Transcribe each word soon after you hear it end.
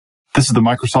This is the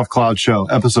Microsoft Cloud Show,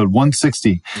 episode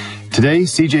 160. Today,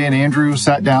 CJ and Andrew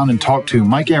sat down and talked to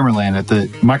Mike Ammerlaan at the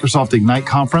Microsoft Ignite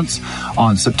conference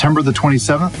on September the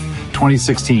 27th,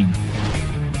 2016.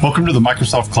 Welcome to the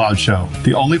Microsoft Cloud Show,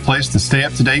 the only place to stay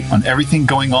up to date on everything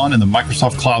going on in the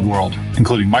Microsoft Cloud world,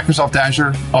 including Microsoft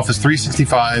Azure, Office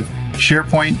 365,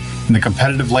 SharePoint, and the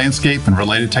competitive landscape and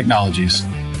related technologies.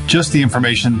 Just the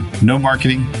information, no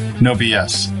marketing, no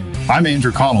BS. I'm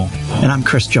Andrew Connell. And I'm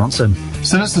Chris Johnson.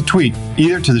 Send us a tweet,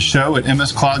 either to the show at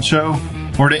MS Cloud Show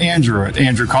or to Andrew at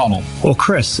Andrew Connell. Or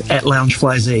Chris at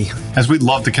LoungeFlyZ. As we'd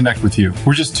love to connect with you.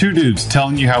 We're just two dudes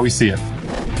telling you how we see it.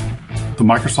 The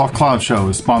Microsoft Cloud Show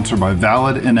is sponsored by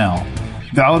ValidNL.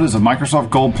 Valid is a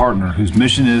Microsoft Gold partner whose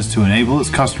mission is to enable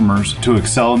its customers to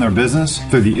excel in their business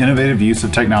through the innovative use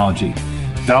of technology.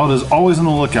 Valid is always on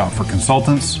the lookout for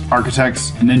consultants,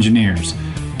 architects, and engineers.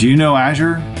 Do you know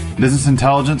Azure, Business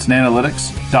Intelligence and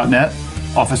Analytics, .NET,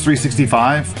 Office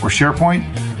 365, or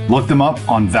SharePoint? Look them up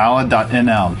on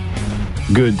valid.nl.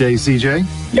 Good day,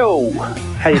 CJ. Yo,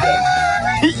 how you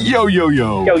doing?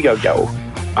 Yo. Yo.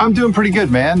 I'm doing pretty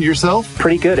good, man. Yourself?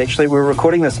 Pretty good, actually. We're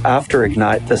recording this after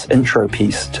Ignite, this intro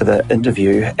piece to the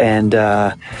interview, and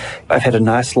I've had a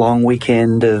nice long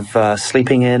weekend of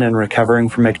sleeping in and recovering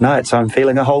from Ignite, so I'm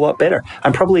feeling a whole lot better.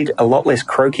 I'm probably a lot less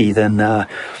croaky than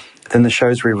the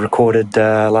shows we recorded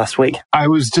last week. I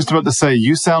was just about to say,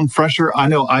 you sound fresher.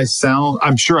 I'm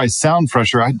sure I sound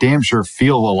fresher. I damn sure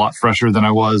feel a lot fresher than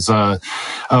I was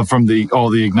from all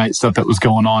the Ignite stuff that was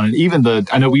going on. And even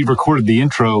I know we recorded the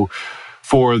intro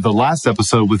for the last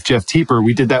episode with Jeff Teeper.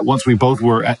 We did that once we both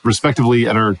were respectively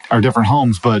at our different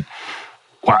homes, but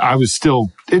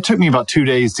it took me about 2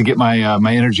 days to get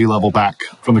my energy level back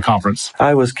from the conference.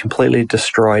 I was completely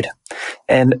destroyed.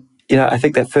 And, I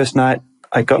think that first night,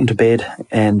 I got into bed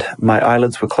and my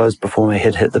eyelids were closed before my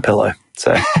head hit the pillow.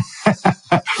 So,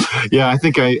 yeah, I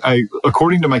think I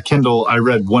according to my Kindle, I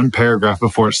read one paragraph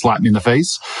before it slapped me in the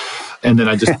face. And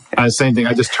then same thing.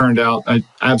 I just turned out. I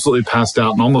absolutely passed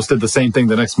out and almost did the same thing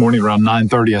the next morning around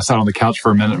 9:30. I sat on the couch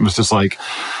for a minute and was just like,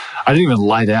 I didn't even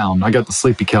lie down. I got the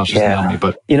sleepy couch just on me.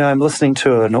 But I'm listening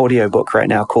to an audiobook right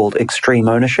now called Extreme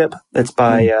Ownership. It's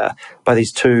by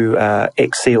these two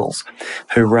ex-SEALs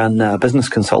who run business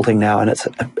consulting now, and it's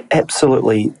an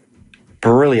absolutely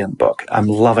brilliant book. I'm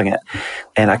loving it,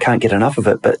 and I can't get enough of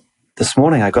it. But this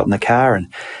morning I got in the car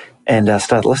and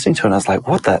started listening to it, and I was like,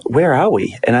 where are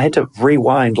we? And I had to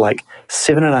rewind like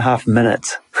 7.5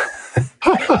 minutes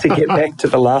to get back to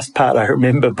the last part I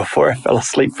remember before I fell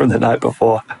asleep from the night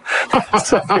before.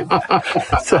 so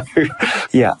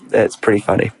yeah, that's pretty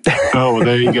funny. Oh,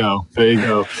 there you go.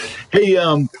 Hey,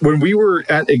 when we were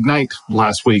at Ignite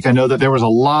last week, I know that there was a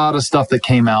lot of stuff that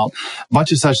came out, a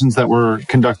bunch of sessions that were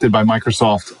conducted by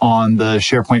Microsoft on the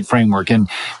SharePoint framework. And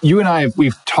you and I,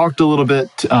 we've talked a little bit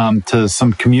to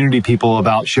some community people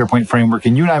about SharePoint framework,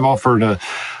 and you and I have offered a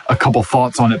couple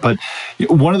thoughts on it. But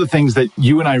one of the things that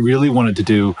you and I really wanted to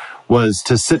do was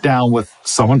to sit down with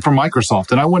someone from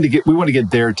Microsoft, and we want to get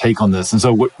their take on this. And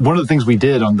so one of the things we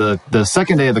did on the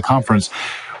second day of the conference,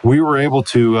 we were able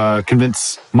to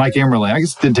convince Mike Ammerlaan. I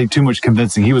guess it didn't take too much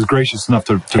convincing. He was gracious enough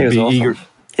to be awesome. Eager,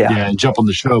 and jump on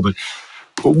the show. But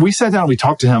we sat down and we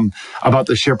talked to him about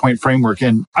the SharePoint framework.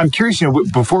 And I'm curious,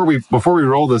 before we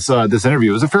roll this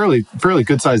interview, it was a fairly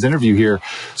good sized interview here,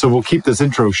 so we'll keep this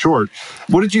intro short.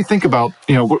 What did you think about,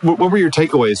 what were your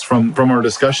takeaways from our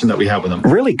discussion that we had with him?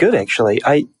 Really good, actually.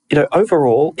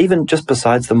 Overall, even just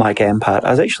besides the Mike Am part,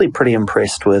 I was actually pretty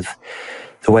impressed with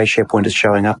the way SharePoint is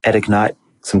showing up at Ignite.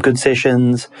 Some good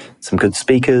sessions, some good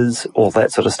speakers, all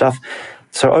that sort of stuff.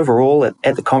 So overall,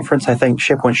 at the conference, I think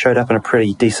SharePoint showed up in a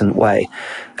pretty decent way.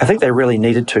 I think they really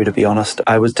needed to be honest.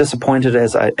 I was disappointed,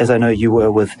 as I know you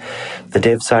were, with the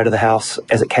dev side of the house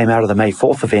as it came out of the May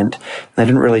 4th event. They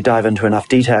didn't really dive into enough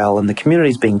detail, and the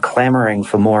community's been clamoring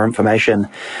for more information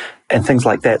and things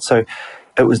like that. So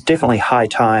it was definitely high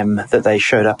time that they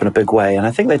showed up in a big way, and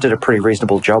I think they did a pretty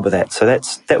reasonable job of that. So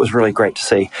that was really great to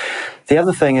see. The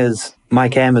other thing is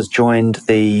Mike Am has joined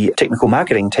the technical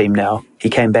marketing team now. He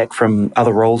came back from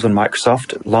other roles in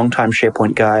Microsoft, longtime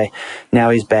SharePoint guy. Now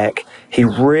he's back. He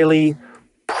really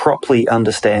properly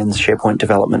understands SharePoint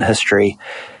development history.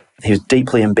 He was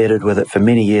deeply embedded with it for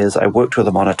many years. I worked with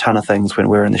him on a ton of things when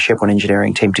we were in the SharePoint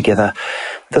engineering team together.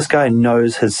 This guy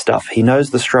knows his stuff. He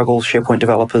knows the struggles SharePoint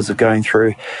developers are going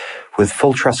through with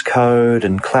full trust code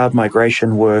and cloud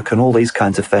migration work and all these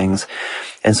kinds of things.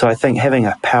 And so I think having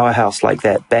a powerhouse like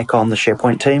that back on the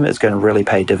SharePoint team is going to really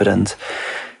pay dividends.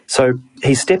 So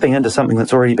he's stepping into something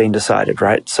that's already been decided,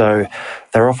 right? So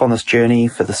they're off on this journey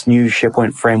for this new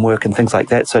SharePoint framework and things like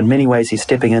that. So in many ways, he's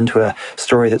stepping into a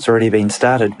story that's already been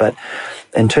started. But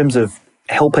in terms of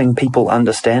helping people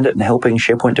understand it and helping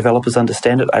SharePoint developers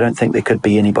understand it, I don't think there could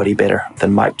be anybody better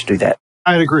than Mike to do that.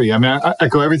 I'd agree. I mean, I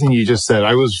echo everything you just said.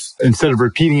 Instead of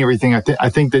repeating everything, I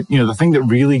think that, the thing that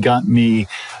really got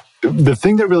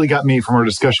me from our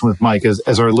discussion with Mike,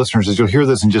 as our listeners, as you'll hear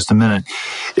this in just a minute,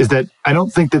 is that I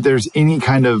don't think that there's any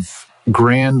kind of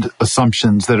grand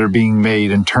assumptions that are being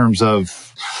made in terms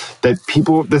of that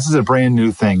this is a brand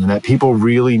new thing and that people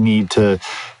really need to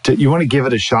you want to give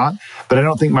it a shot, but I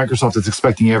don't think Microsoft is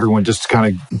expecting everyone just to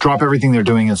kind of drop everything they're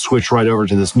doing and switch right over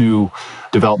to this new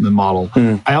development model.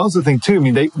 I also think too,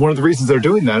 one of the reasons they're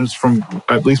doing that is, from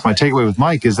at least my takeaway with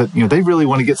Mike, is that, they really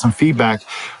want to get some feedback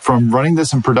from running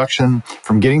this in production,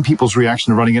 from getting people's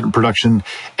reaction to running it in production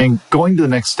and going to the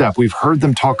next step. We've heard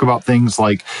them talk about things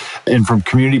like, and from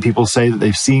community people say that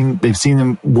they've seen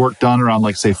them work done around,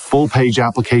 like, say, full page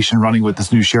application running with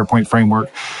this new SharePoint framework.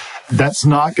 That's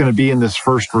not going to be in this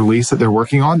first release that they're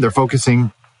working on. They're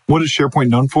focusing, what is SharePoint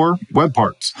known for? Web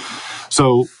parts.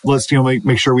 So let's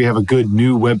make sure we have a good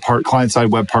new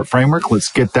client-side web part framework.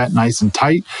 Let's get that nice and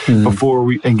tight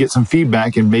and get some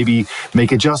feedback and maybe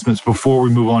make adjustments before we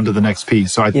move on to the next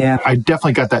piece. So I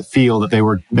definitely got that feel that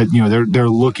they're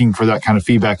looking for that kind of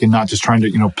feedback and not just trying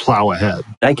to plow ahead.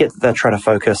 I get that they're trying to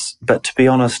focus, but to be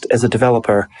honest, as a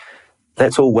developer,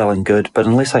 that's all well and good, but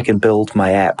unless I can build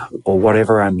my app or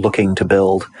whatever I'm looking to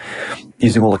build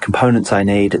using all the components I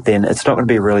need, then it's not going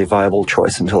to be a really viable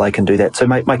choice until I can do that. So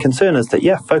my concern is that,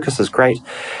 focus is great,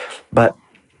 but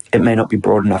it may not be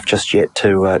broad enough just yet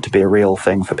to be a real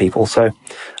thing for people. So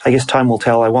I guess time will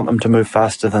tell. I want them to move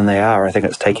faster than they are. I think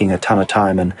it's taking a ton of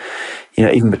time. And,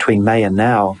 even between May and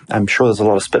now, I'm sure there's a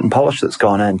lot of spit and polish that's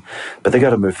gone in, but they've got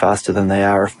to move faster than they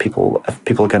are if people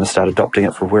are going to start adopting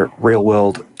it for real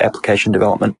world application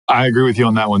development. I agree with you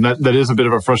on that one. That is a bit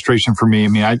of a frustration for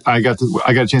me. I got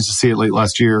a chance to see it late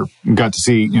last year. Got to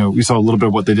see, we saw a little bit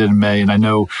of what they did in May, and I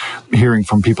know, hearing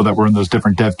from people that were in those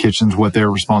different dev kitchens, what their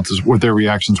responses, what their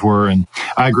reactions were. And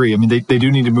I agree. They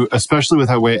do need to move, especially with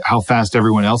how fast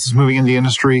everyone else is moving in the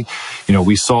industry.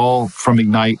 We saw from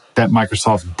Ignite that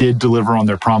Microsoft did deliver on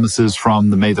their promises from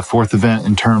the May the 4th event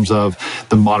in terms of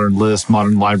the modern list,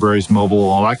 modern libraries, mobile,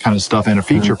 all that kind of stuff, and a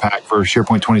feature pack for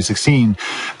SharePoint 2016.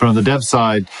 But on the dev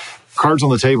side, cards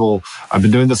on the table. I've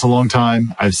been doing this a long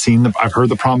time. I've heard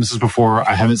the promises before.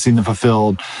 I haven't seen them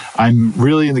fulfilled. I'm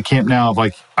really in the camp now of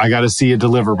I got to see it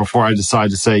deliver before I decide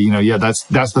to say,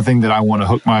 that's the thing that I want to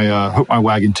hook my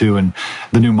wagon to, and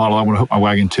the new model I want to hook my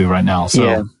wagon to right now.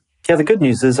 So. Yeah, the good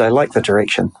news is I like the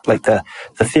direction, like the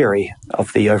theory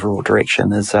of the overall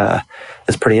direction is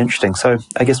pretty interesting. So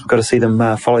I guess we've got to see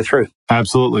them follow through.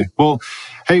 Absolutely. Well,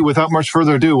 hey, without much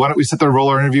further ado, why don't we sit there and roll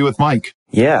our interview with Mike?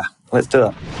 Yeah, let's do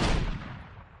it.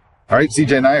 All right,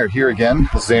 CJ and I are here again.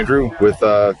 This is Andrew at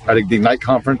the Ignite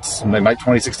conference, Ignite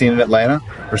 2016 in Atlanta.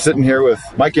 We're sitting here with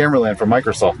Mike Ammerlaan from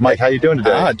Microsoft. Mike, how you doing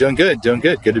today? Doing good.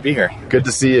 Good to be here. Good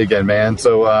to see you again, man.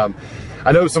 So,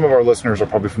 I know some of our listeners are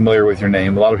probably familiar with your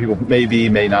name. A lot of people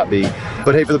may not be.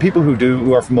 But hey, for the people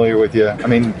who are familiar with you,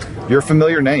 you're a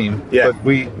familiar name. Yeah. But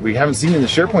we haven't seen you in the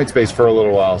SharePoint space for a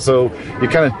little while. So you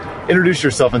kind of introduce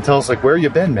yourself and tell us where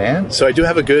you been, man. So I do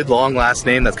have a good long last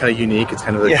name that's kind of unique. It's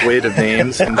kind of the GWID of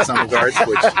names in some regards,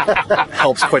 which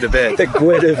helps quite a bit. The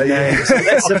GWID of names.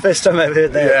 That's the first time I've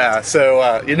heard that. Yeah.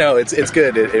 So it's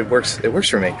good. It works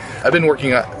for me. I've been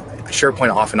working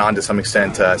SharePoint off and on to some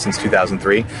extent since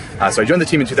 2003. So I joined the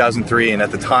team in 2003, and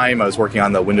at the time I was working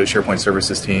on the Windows SharePoint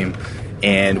Services team,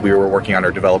 and we were working on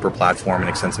our developer platform and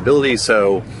extensibility.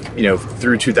 So,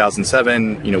 through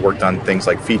 2007, worked on things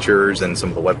like features and some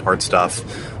of the web part stuff,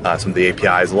 some of the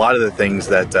APIs, a lot of the things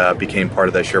that became part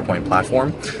of the SharePoint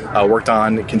platform.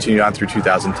 Continued on through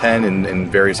 2010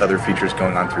 and various other features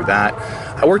going on through that.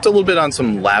 I worked a little bit on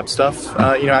some lab stuff,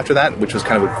 after that, which was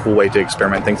kind of a cool way to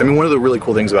experiment things. One of the really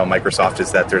cool things about Microsoft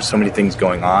is that there's so many things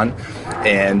going on,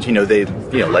 and they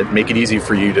make it easy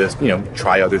for you to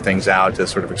try other things out, to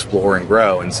sort of explore and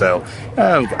grow. And so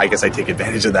I guess I take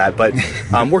advantage of that. But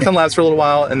worked on labs for a little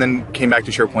while, and then came back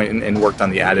to SharePoint and worked on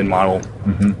the add-in model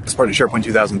as part of SharePoint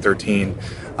 2013.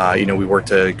 We worked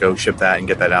to go ship that and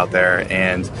get that out there.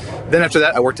 And then after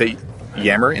that, I worked at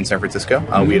Yammer in San Francisco.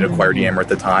 We had acquired Yammer at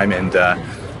the time, and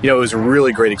it was a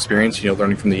really great experience,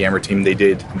 learning from the Yammer team.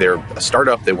 They're a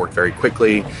startup. They worked very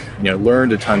quickly,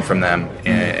 learned a ton from them,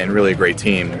 and really a great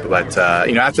team. But,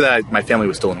 after that, my family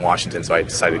was still in Washington, so I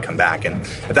decided to come back. And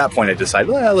at that point, I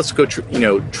decided, let's go,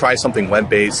 try something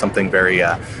web-based, something very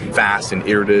fast and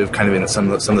iterative, kind of in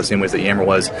some of the same ways that Yammer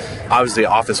was. Obviously,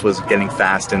 Office was getting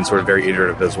fast and sort of very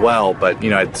iterative as well, but,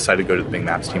 I decided to go to the Big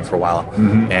Maps team for a while.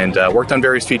 And worked on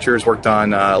various features, worked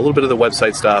on a little bit of the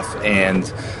website stuff and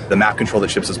the map control that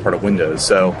ships as part of Windows.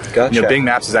 So, Gotcha. Bing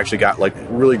Maps has actually got like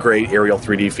really great aerial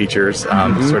 3D features.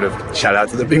 Sort of shout out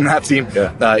to the Bing Maps team.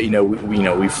 Yeah.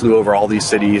 We flew over all these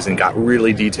cities and got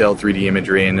really detailed 3D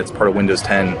imagery, and it's part of Windows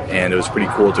 10. And it was pretty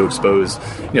cool to expose,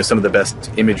 some of the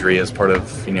best imagery as part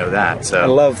of, that. So I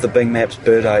love the Bing Maps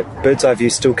bird's eye view.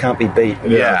 Still can't be beat.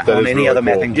 Yeah, on any other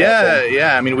mapping platform.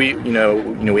 Yeah. I mean,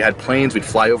 we had planes. We'd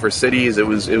fly over cities. It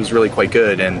was really quite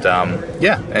good. And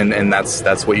and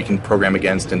that's what you can program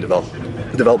against and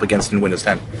develop against in Windows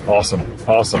 10. Awesome.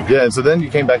 Yeah, and so then you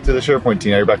came back to the SharePoint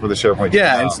team. Now you're back with the SharePoint team.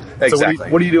 Yeah, exactly. So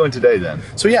what are you doing today then?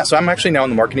 So I'm actually now on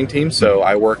the marketing team. So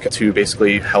I work to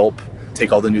basically help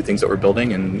take all the new things that we're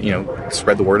building and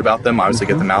spread the word about them. Obviously,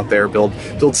 get them out there, build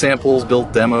samples,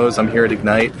 build demos. I'm here at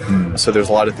Ignite, so there's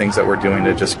a lot of things that we're doing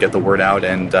to just get the word out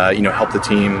and help the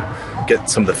team get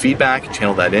some of the feedback,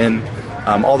 channel that in.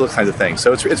 All those kinds of things.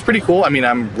 So it's pretty cool. I mean,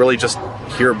 I'm really just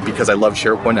here because I love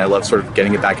SharePoint and I love sort of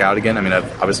getting it back out again. I mean,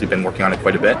 I've obviously been working on it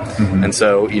quite a bit. And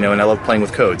so, and I love playing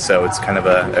with code. So it's kind of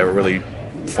a really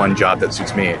fun job that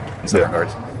suits me in some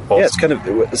regards. Awesome. Yeah, it's kind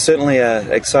of certainly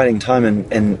an exciting time,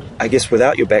 and I guess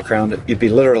without your background, you'd be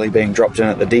literally being dropped in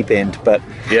at the deep end. But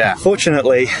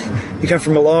fortunately, you come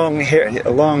from a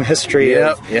long history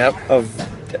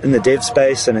of in the dev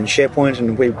space and in SharePoint,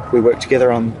 and we worked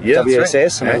together on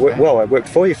WSS, right. and I worked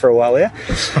for you for a while there,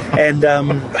 and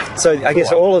so I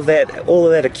guess all of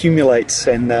that accumulates,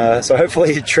 and so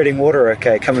hopefully you're treading water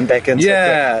okay, coming back in.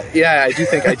 I do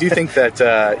think that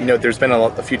there's been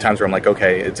a few times where I'm like,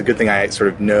 okay, it's a good thing I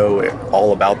sort of know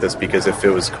all about this, because if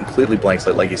it was completely blank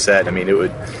slate, like you said, I mean, it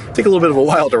would take a little bit of a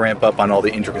while to ramp up on all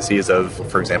the intricacies of,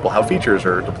 for example, how features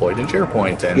are deployed in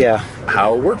SharePoint and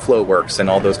how workflow works and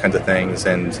all those kinds of things.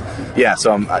 And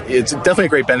so it's definitely a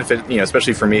great benefit,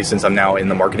 especially for me, since I'm now in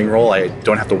the marketing role. I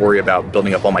don't have to worry about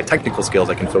building up all my technical skills.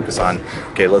 I can focus on,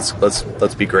 okay, let's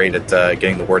be great at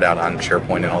getting the word out on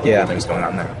SharePoint and all the cool things going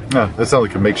on there. No, that sounds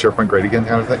like a make SharePoint great again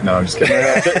kind of thing. No, I'm just kidding.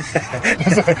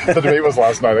 The debate was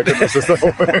last night. I couldn't resist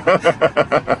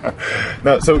that.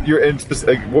 No, so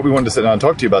what we wanted to sit down and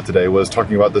talk to you about today was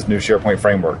talking about this new SharePoint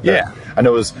framework. I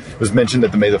know it was mentioned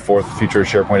at the May the 4th feature of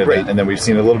SharePoint event, and then we've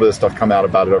seen a little bit of stuff come out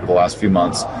about it over the last few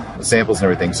months, samples and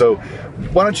everything. So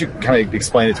why don't you kind of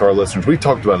explain it to our listeners? We've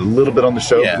talked about it a little bit on the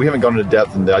show, but we haven't gone into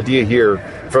depth. And the idea here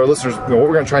for our listeners, what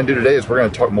we're going to try and do today is we're going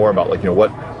to talk more about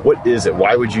what is it?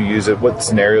 Why would you use it? What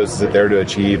scenarios is it there to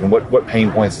achieve? And what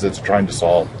pain points is it trying to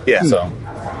solve?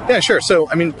 Yeah, sure. So,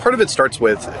 I mean, part of it starts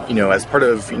with, as part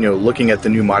of, looking at the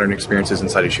new modern experiences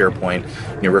inside of SharePoint,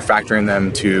 refactoring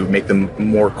them to make them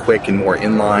more quick and more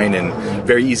inline and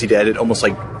very easy to edit, almost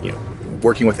like,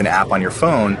 working with an app on your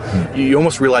phone, you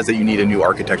almost realize that you need a new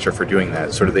architecture for doing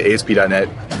that. Sort of the ASP.NET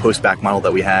post-back model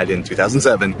that we had in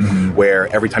 2007, where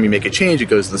every time you make a change, it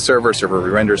goes to the server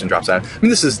re-renders and drops out. I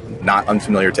mean, this is not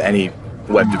unfamiliar to any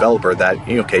web developer that,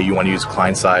 you want to use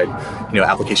client-side,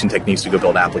 application techniques to go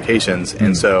build applications.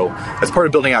 And so as part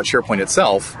of building out SharePoint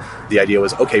itself, the idea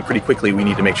was, okay, pretty quickly we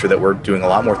need to make sure that we're doing a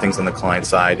lot more things on the client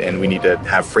side, and we need to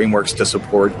have frameworks to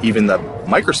support even the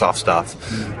Microsoft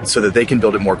stuff so that they can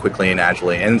build it more quickly and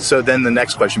agilely. And so then the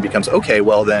next question becomes, okay,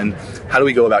 well then how do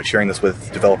we go about sharing this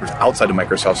with developers outside of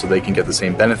Microsoft so they can get the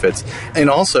same benefits? And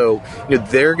also,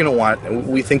 they're going to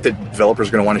we think that developers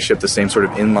are going to want to ship the same sort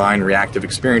of inline reactive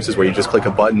experiences where you just click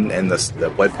a button and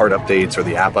the web part updates or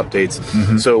the app updates.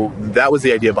 So that was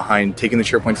the idea behind taking the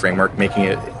SharePoint framework, making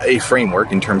it a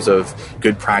framework in terms of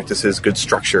good practices, good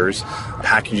structures,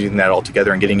 packaging that all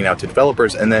together and getting it out to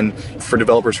developers. And then for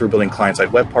developers who are building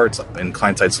client-side web parts and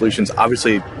client-side solutions,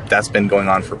 obviously that's been going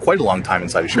on for quite a long time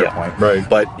inside of SharePoint. Right.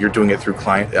 But you're doing it through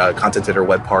content editor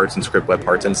web parts and script web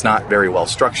parts, and it's not very well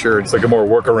structured. It's like a more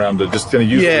workaround to just kind of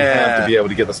use what you have to be able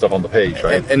to get the stuff on the page,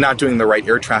 right? And not doing the right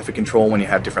air traffic control when you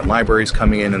have different libraries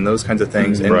coming in and those kinds of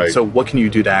things. And so what can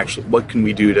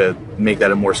we do to make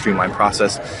that a more streamlined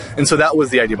process? And so that was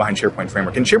the idea behind SharePoint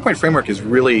Framework. And SharePoint Framework is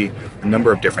really a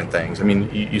number of different things. I mean,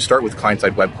 you start with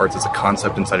client-side web parts as a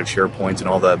concept inside of SharePoint and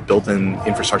all the built-in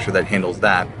infrastructure that handles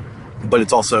that. But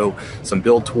it's also some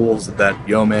build tools that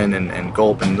Yeoman and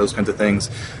Gulp and those kinds of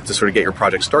things to sort of get your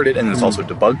project started. And it's also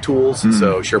debug tools,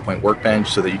 so SharePoint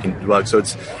Workbench so that you can debug. So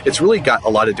it's really got a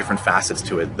lot of different facets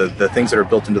to it. The things that are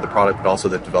built into the product, but also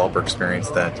the developer experience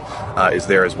that is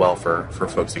there as well for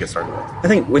folks to get started with. I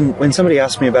think when somebody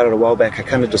asked me about it a while back, I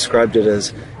kind of described it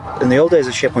as, in the old days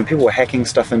of SharePoint, people were hacking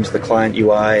stuff into the client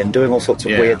UI and doing all sorts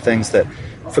of weird things that,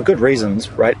 for good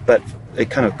reasons, right? But it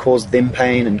kind of caused them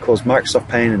pain and caused Microsoft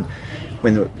pain and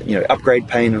upgrade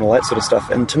pain and all that sort of stuff.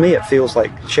 And to me, it feels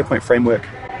like SharePoint Framework,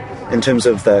 in terms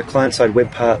of the client-side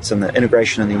web parts and the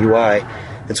integration and the UI,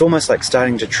 it's almost like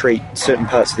starting to treat certain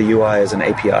parts of the UI as an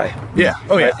API. Yeah.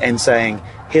 Oh, yeah. Right? And saying,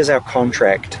 here's our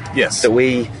contract Yes. that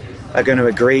we are going to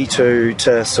agree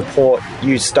to support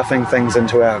you stuffing things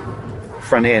into our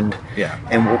front end. Yeah.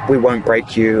 And we won't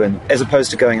break you, and as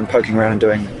opposed to going and poking around and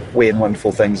doing weird and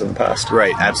wonderful things in the past.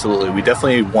 Right, absolutely. We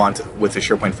definitely want, with the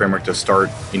SharePoint framework, to start,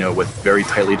 with very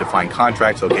tightly defined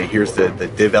contracts. Okay, here's the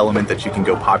div element that you can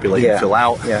go populate and fill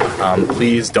out. Yeah.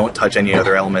 Please don't touch any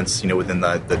other elements, within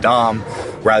the DOM,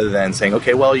 rather than saying,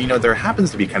 okay, well, there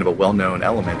happens to be kind of a well-known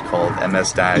element called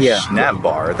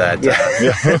ms-navbar that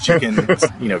that you can,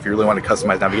 if you really want to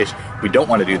customize navigation. We don't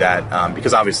want to do that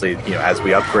because obviously, as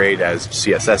we upgrade, as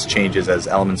CSS changes, as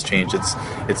elements change,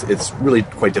 it's really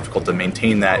quite difficult to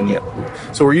maintain that. And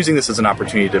so we're using this as an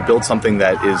opportunity to build something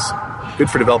that is good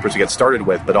for developers to get started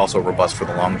with, but also robust for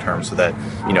the long term, so that,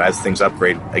 as things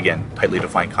upgrade, again, tightly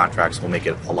defined contracts will make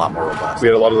it a lot more robust. We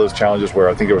had a lot of those challenges where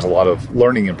I think there was a lot of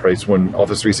learning in place when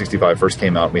Office 365 first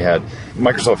came out.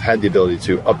 Microsoft had the ability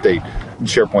to update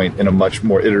SharePoint in a much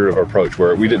more iterative approach,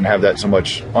 where we didn't have that so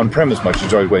much on-prem as much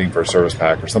as always waiting for a service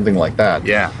pack or something like that.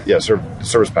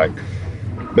 Service pack.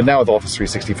 But now with Office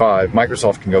 365,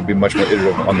 Microsoft can go be much more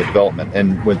iterative on the development,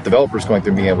 and with developers going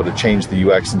through being able to change the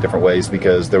UX in different ways,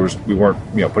 because we weren't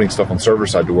putting stuff on server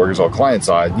side to work, it was all client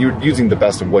side. You're using the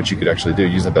best of what you could actually do,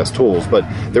 using the best tools. But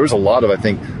there was a lot of, I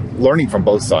think, learning from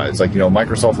both sides, like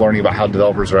Microsoft learning about how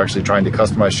developers are actually trying to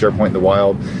customize SharePoint in the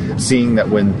wild, seeing that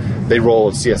when they roll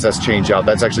a CSS change out,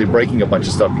 that's actually breaking a bunch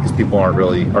of stuff because people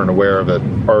aren't aware of it,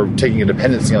 or taking a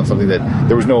dependency on something that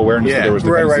there was no awareness that there was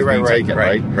dependencies being taken,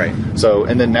 right? So,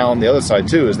 and then now on the other side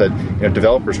too is that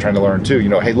developers trying to learn too.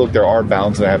 Hey, look, there are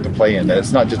bounds that I have to play in. That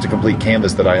it's not just a complete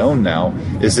canvas that I own now.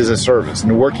 This is a service,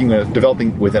 and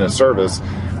developing within a service,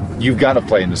 you've got to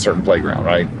play in a certain playground,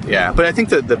 right? Yeah, but I think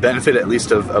that the benefit, at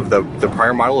least of the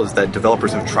prior model, is that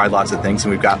developers have tried lots of things,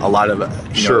 and we've got a lot of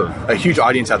a huge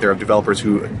audience out there of developers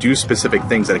who do specific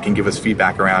things that can give us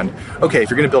feedback around. Okay, if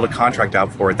you're going to build a contract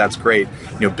out for it, that's great.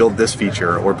 Build this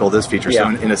feature or build this feature.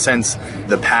 Yeah. So in a sense,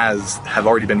 the paths have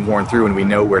already been worn through, and we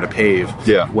know where to pave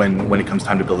when it comes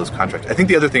time to build this contract. I think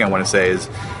the other thing I want to say is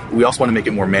we also want to make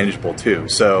it more manageable too.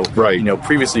 So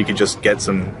previously you could just get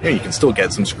you can still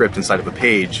get some script inside of a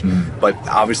page. But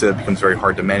obviously that becomes very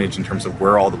hard to manage in terms of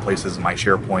where all the places in my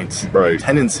SharePoint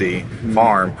tendency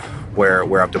farm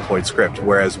where I've deployed script.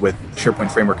 Whereas with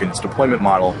SharePoint Framework and its deployment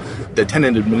model, the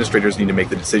tenant administrators need to make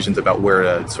the decisions about where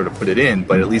to sort of put it in,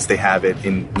 but at least they have it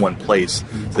in one place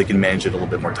so they can manage it a little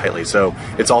bit more tightly. So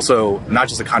it's also not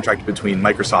just a contract between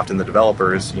Microsoft and the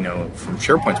developers, from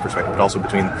SharePoint's perspective, but also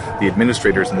between the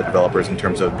administrators and the developers in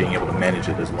terms of being able to manage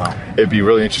it as well. It'd be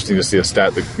really interesting to see a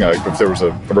stat that, if there was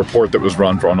a report that was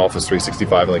run on Office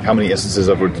 365, like how many instances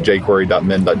of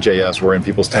jQuery.min.js were in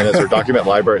people's tenants or document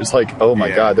library. It's like, oh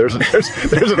my God, there's an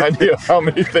idea of how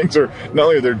many things are, not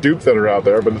only are there dupes that are out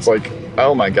there, but it's like,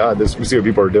 oh my God, we see what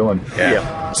people are doing.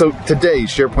 Yeah. So today,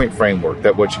 SharePoint Framework,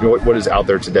 that what is out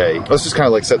there today, let's just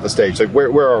kind of set the stage. Like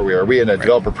where are we? Are we in a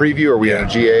developer preview? Are we in a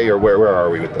GA? Or where are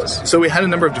we with this? So we had a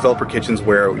number of developer kitchens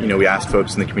where, we asked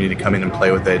folks in the community to come in and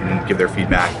play with it and give their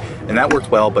feedback. And that worked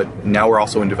well, but now we're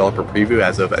also in developer preview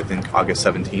as of, I think, August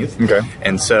 17th. Okay.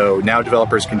 And so now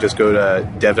developers can just go to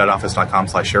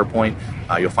dev.office.com/SharePoint.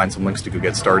 You'll find some links to go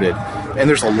get started. And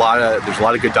there's a lot of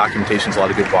good documentations, a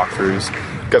lot of good walkthroughs.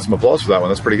 Got some applause for that one.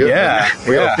 That's pretty good. Yeah.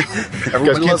 You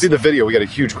guys can't see the video. We got a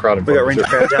huge crowd in front of us.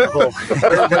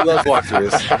 Everybody loves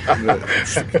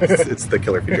walkthroughs. It's the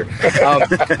killer feature.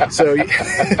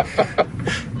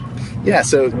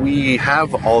 So we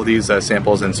have all of these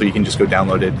samples, and so you can just go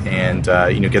download it and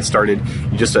get started.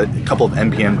 You're just a couple of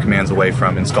npm commands away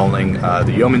from installing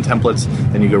the Yeoman templates.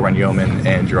 Then you go run Yeoman,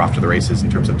 and you're off to the races in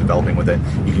terms of developing with it.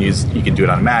 You can do it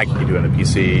on a Mac, you can do it on a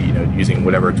PC, using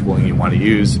whatever tooling you want to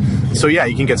use. So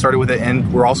you can get started with it,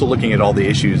 and we're also looking at all the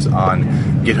issues on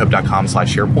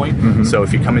github.com/SharePoint. Mm-hmm. So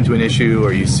if you come into an issue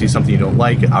or you see something you don't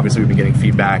like, obviously we've been getting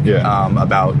feedback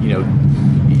about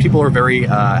people are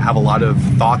have a lot of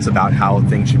thoughts about how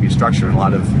things should be structured, and a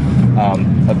lot of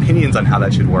opinions on how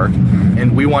that should work.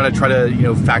 And we want to try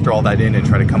to factor all that in and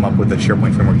try to come up with a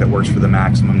SharePoint framework that works for the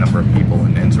maximum number of people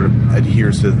and sort of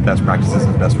adheres to the best practices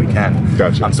as best we can.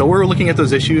 Gotcha. So we're looking at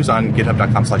those issues on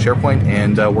github.com/SharePoint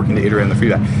and working to iterate on the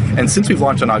feedback. And since we've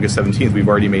launched on August 17th, we've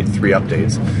already made 3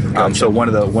 updates. Gotcha. So one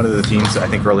of the themes I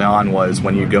think early on was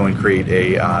when you go and create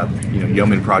a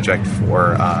Yeoman project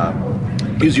for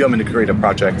use Yeoman to create a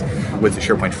project with the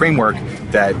SharePoint framework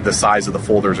that the size of the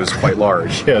folders is quite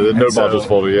large. Yeah, the node modules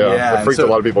folder, it freaked a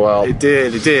lot of people out. It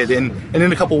did. And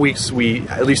in a couple weeks, we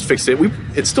at least fixed it.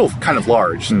 It's still kind of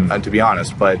large, to be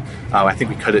honest, but I think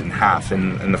we cut it in half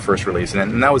in the first release.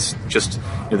 And that was just,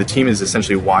 the team is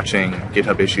essentially watching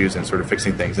GitHub issues and sort of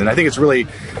fixing things. And I think it's really,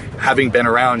 having been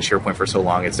around SharePoint for so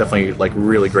long, it's definitely like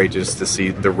really great just to see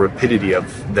the rapidity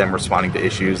of them responding to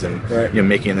issues and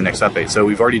making it the next update. So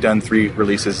we've already done 3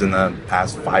 releases in the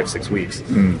past 5-6 weeks,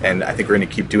 and I think we're going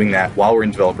to keep doing that while we're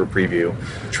in developer preview,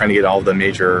 trying to get all the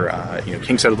major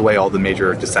kinks out of the way, all the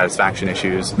major dissatisfaction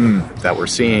issues that we're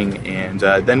seeing, and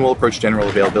then we'll approach general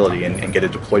availability and get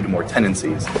it deployed to more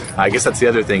tenancies. I guess that's the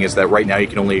other thing, is that right now you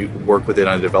can only work with it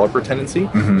on a developer tenancy.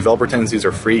 Developer tenancies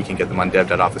are free. You can get them on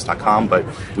dev.office.com, but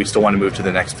we still want to move to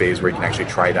the next phase where you can actually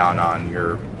try it out on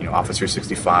your Office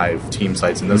 365 team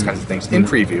sites and those kinds of things in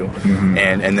preview,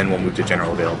 and then we'll move to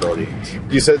general availability.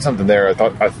 You said something there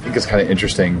I think is kind of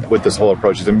interesting with this whole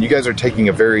approach. I mean, you guys are taking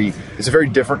a very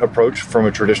different approach from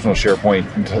a traditional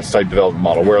SharePoint site development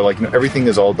model, where everything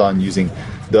is all done using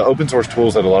the open source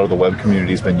tools that a lot of the web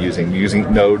community has been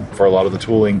using Node for a lot of the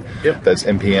tooling. That's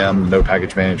NPM, Node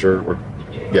Package Manager,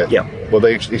 well,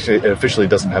 it officially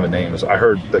doesn't have a name. So I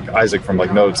heard Isaac from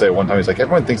Node say one time, he's like,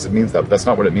 everyone thinks it means that, but that's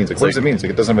not what it means. What does it mean?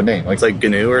 It doesn't have a name. It's like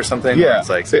GNU or something? Yeah. It's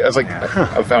like, I was like,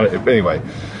 I found it. Anyway,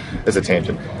 it's a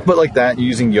tangent. But like that,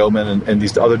 using Yeoman and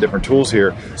these other different tools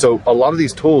here. So a lot of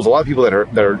these tools, a lot of people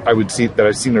that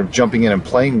I've seen are jumping in and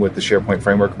playing with the SharePoint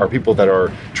framework are people that are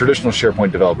traditional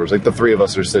SharePoint developers. Like the 3 of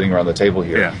us are sitting around the table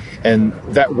here. Yeah. And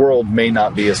that world may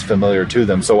not be as familiar to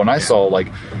them. So when I saw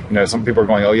some people are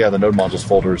going, oh yeah, the node modules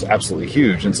folder is absolutely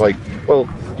huge. And it's like, well,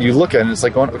 you look at it and it's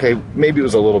like going, okay, maybe it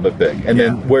was a little bit big. And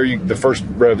then the first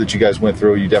rev that you guys went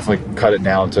through, you definitely cut it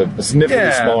down to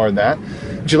significantly smaller than that.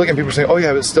 But you look at people saying, oh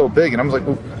yeah, it's still big. And I'm like,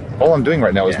 well, all I'm doing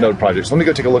right now is node projects. Let me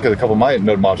go take a look at a couple of my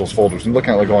node modules folders and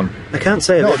looking at it going, I can't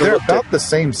say no, they're about the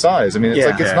same size. I mean,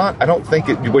 it's it's not, I don't think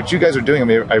what you guys are doing, I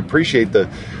mean, I appreciate the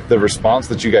response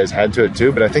that you guys had to it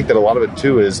too, but I think that a lot of it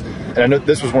too is, and I know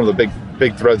this was one of the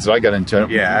big threads that I got into.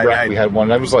 We had one,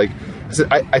 and I was like,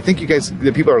 I think you guys,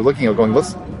 the people are looking at going,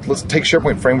 let's take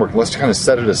SharePoint Framework and let's kind of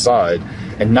set it aside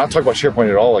and not talk about SharePoint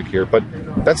at all here, but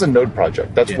that's a node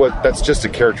project. That's just a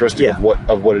characteristic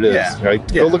of what it is. Right?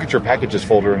 Go look at your packages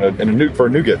folder for a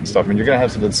NuGet and stuff. I mean, you're going to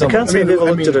have something similar. I can't say I've ever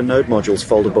looked at a node modules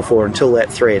folder before until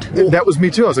that thread. That was me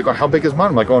too. I was like, how big is mine?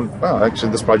 I'm like going, wow,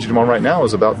 actually this project I'm on right now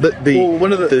is about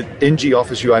the NG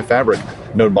Office UI Fabric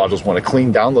node modules one. A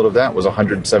clean download of that was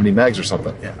 170 megs or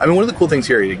something. Yeah. I mean, one of the cool things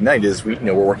here at Ignite is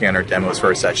we're working on our demos for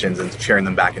our sessions and sharing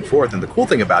them back and forth. And the cool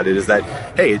thing about it is that,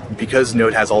 hey, because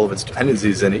Node has all of its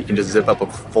dependencies in it, you can just zip up a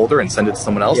folder and send it to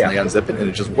someone else, and they unzip it, and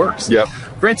it just works. Yep.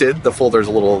 Granted, the folder's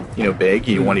a little big.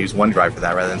 You want to use OneDrive for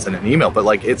that rather than send an email. But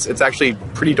it's actually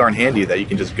pretty darn handy that you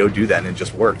can just go do that and it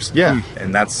just works. Yeah.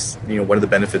 And that's one of the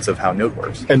benefits of how Node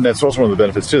works. And that's also one of the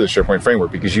benefits to the SharePoint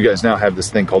framework, because you guys now have this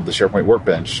thing called the SharePoint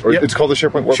Workbench, or it's called the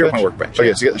SharePoint Workbench. SharePoint Workbench.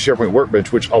 Okay, so you get the SharePoint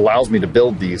Workbench, which allows me to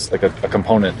build these like a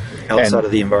component outside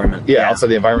of the environment. Yeah, outside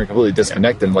the environment, completely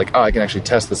disconnected. And I can actually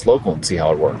test this local and see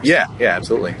how it works. Yeah,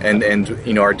 absolutely.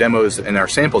 And our demos and our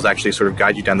samples actually sort of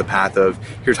guide you down the path of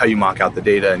here's how you mock out the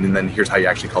data, and then here's how you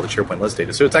actually call the SharePoint list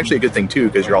data. So it's actually a good thing too,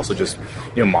 because you're also just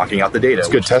mocking out the data. It's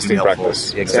good testing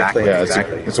practice. Exactly. Yeah,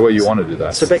 exactly. It's the way you want to do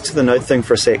that. So back to the Node thing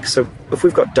for a sec. So if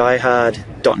we've got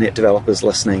diehard .NET developers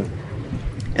listening,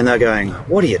 and they're going,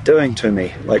 what are you doing to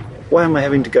me? Like, why am I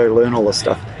having to go learn all this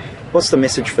stuff? What's the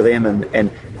message for them?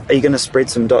 And are you going to spread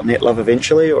some .NET love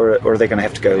eventually, or are they going to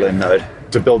have to go learn Node?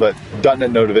 To build that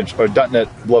 .NET Node eventually, or .NET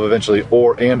love eventually,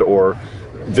 or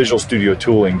Visual Studio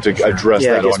tooling to address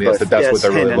that audience. That's what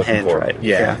they're really looking for. Right?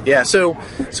 Yeah. So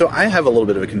I have a little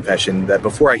bit of a confession that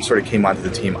before I sort of came onto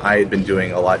the team, I had been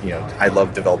doing a lot. I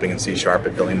love developing in C#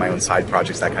 and building my own side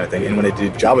projects, that kind of thing. And when I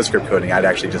did JavaScript coding, I'd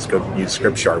actually just go use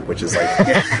Script which is like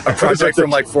a project from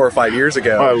like 4 or 5 years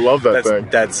ago. I love that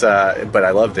thing. But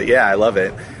I loved it. Yeah, I love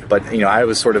it. But, I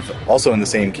was sort of also in the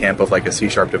same camp of like a C#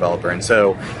 developer. And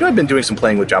so, I've been doing some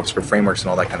playing with JavaScript frameworks and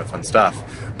all that kind of fun stuff.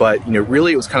 But,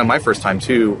 really, it was kind of my first time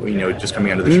too, just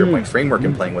coming under the SharePoint framework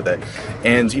and playing with it.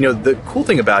 And, the cool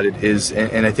thing about it is,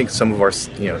 and I think some of our,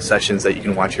 sessions that you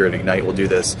can watch here at Ignite will do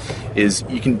this, is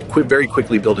you can very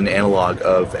quickly build an analog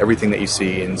of everything that you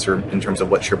see in terms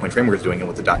of what SharePoint framework is doing and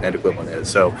what the .NET equivalent is.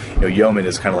 So, Yeoman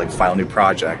is kind of like file new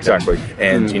project. Exactly.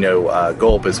 And,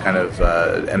 Gulp is kind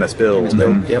of MS Build.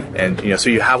 And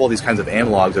so you have all these kinds of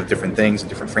analogs of different things and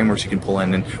different frameworks you can pull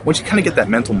in. And once you kind of get that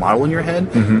mental model in your head,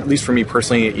 at least for me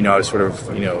personally, I was sort of,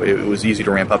 it was easy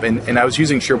to ramp up. And I was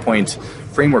using SharePoint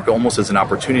Framework almost as an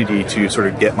opportunity to sort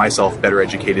of get myself better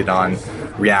educated on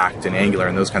React and Angular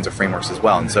and those kinds of frameworks as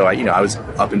well. And so I was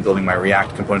up and building my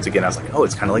React components again. I was like, oh,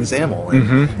 it's kind of like XAML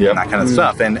and that kind of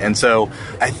stuff. And so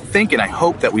I think and I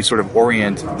hope that we sort of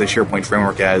orient the SharePoint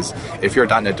framework as, if you're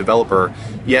a .NET developer,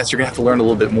 yes, you're going to have to learn a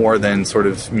little bit more than sort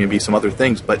of maybe some other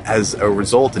things, but as a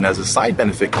result and as a side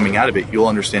benefit coming out of it, you'll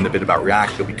understand a bit about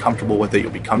React. You'll be comfortable with it.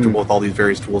 You'll be comfortable with all these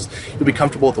various tools. You'll be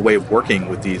comfortable with the way of working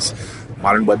with these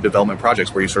modern web development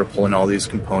projects where you sort of pull in all these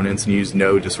components and use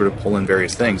Node to sort of pull in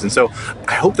various things. And so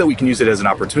I hope that we can use it as an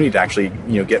opportunity to actually,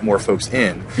 get more folks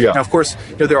in. Yeah. Now, of course,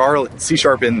 there are C#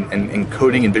 and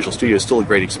coding in Visual Studio is still a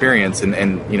great experience. And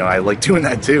I like doing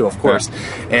that too, of course.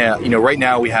 Yeah. And, right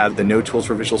now we have the Node tools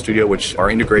for Visual Studio, which are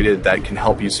integrated that can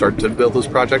help you start to build those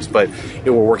projects. But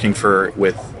we're working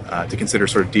to consider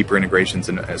sort of deeper integrations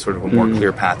and sort of a more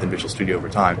clear path in Visual Studio over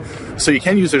time. So you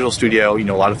can use Visual Studio. A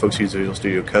lot of folks use Visual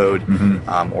Studio Code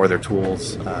or their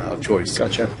tools of choice.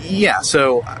 Gotcha. Yeah,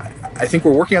 so I think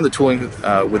we're working on the tooling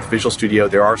with Visual Studio.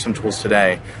 There are some tools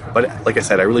today, but like I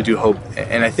said, I really do hope,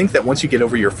 and I think that once you get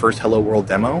over your first Hello World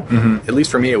demo, at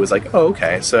least for me, it was like, oh,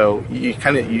 okay, so you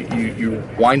kind of you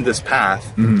wind this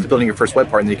path to building your first web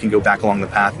part, and then you can go back along the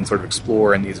path and sort of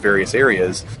explore in these various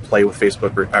areas, play with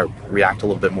Facebook, React a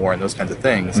little bit more, and those kinds of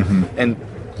things, and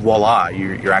voila,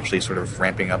 you're actually sort of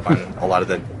ramping up on a lot of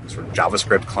the sort of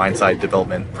JavaScript client-side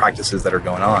development practices that are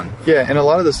going on. Yeah, and a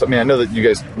lot of this, I know that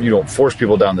you don't force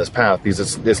people down this path because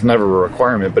it's never a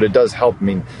requirement, but it does help.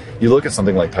 You look at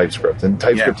something like TypeScript, and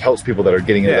TypeScript helps people that are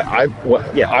getting into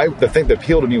it. The thing that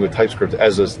appealed to me with TypeScript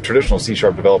as a traditional C#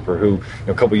 developer who,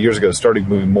 a couple of years ago started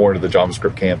moving more into the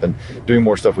JavaScript camp and doing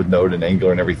more stuff with Node and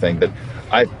Angular and everything, that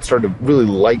I started to really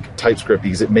like TypeScript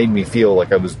because it made me feel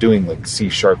like I was doing like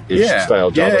C#-ish style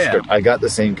JavaScript. I got the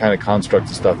same kind of construct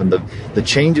and stuff, and the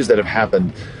changes that have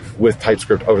happened with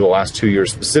TypeScript over the last 2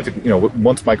 years, specifically,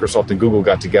 once Microsoft and Google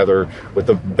got together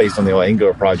based on the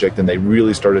Angular project, and they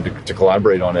really started to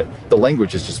collaborate on it, the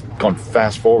language has just gone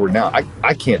fast forward. Now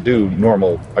I can't do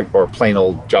normal or plain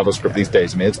old JavaScript these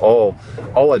days. It's all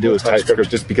I do is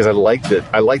TypeScript just because I liked it.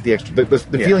 I like the extra the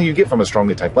feeling you get from a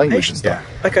strongly typed language and stuff.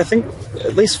 Like, I think,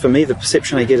 at least for me, the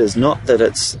perception I get is not that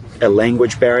it's a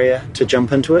language barrier to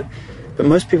jump into it, but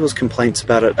most people's complaints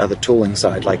about it are the tooling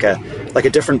side, like a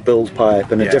different build pipe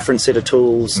and a different set of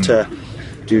tools to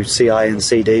do CI and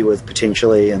CD with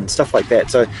potentially and stuff like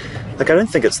that. So, I don't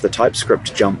think it's the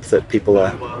TypeScript jump that people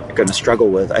are going to struggle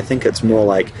with. I think it's more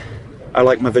like, I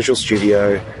like my Visual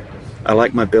Studio, I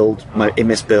like my build, my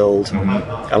MS build,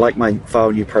 I like my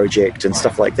file new project and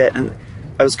stuff like that. And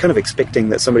I was kind of expecting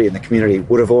that somebody in the community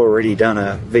would have already done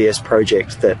a VS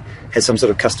project that has some sort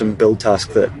of custom build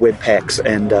task that webpacks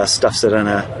and stuffs it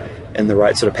in the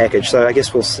right sort of package. So I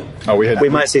guess we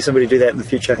might see somebody do that in the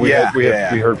future. We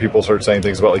heard people start saying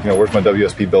things about, like, where's my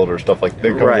WSP builder, stuff like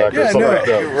that. Right.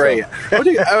 Right.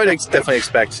 I would definitely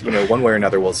expect, one way or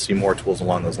another, we'll see more tools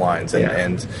along those lines,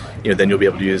 and then you'll be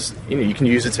able to use, you can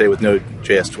use it today with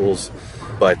Node.js tools,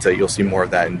 but you'll see more of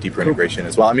that in deeper integration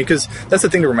as well. Because that's the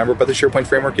thing to remember about the SharePoint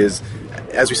framework is,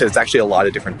 as we said, it's actually a lot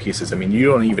of different pieces. You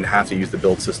don't even have to use the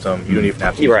build system. You don't even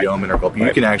have to use Yeoman or Gulp.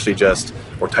 You can actually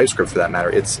or TypeScript for that matter.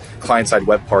 It's client-side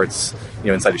web parts,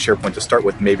 inside of SharePoint to start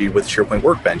with, maybe with SharePoint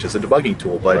Workbench as a debugging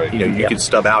tool. But, you could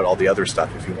stub out all the other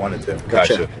stuff if you wanted to.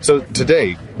 Gotcha. So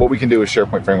today, what we can do with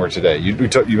SharePoint Framework today,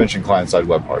 you mentioned client-side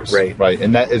web parts. Right.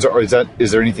 And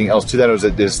is there anything else to that, or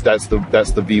that's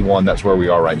the V1, that's where we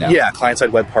are right now? Yeah,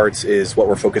 client-side web parts is what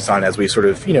we're focused on as we sort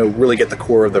of, really get the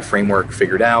core of the framework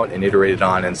figured out and iterated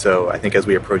on. And so I think as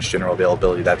we approach general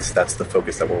availability, that's the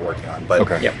focus that we're working on. But,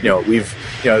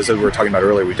 we've, as we were talking about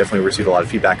earlier, we definitely received a lot of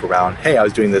feedback around, hey, I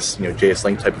was doing this, JS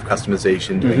Link type of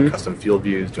customization, doing custom field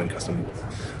views, doing custom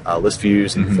list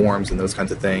views and forms and those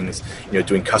kinds of things,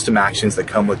 doing custom actions that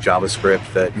come with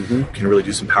JavaScript that can really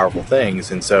do some powerful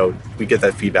things. And so we get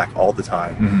that feedback all the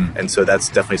time. And so that's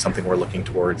definitely something we're looking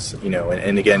towards,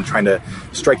 and again, trying to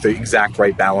strike the exact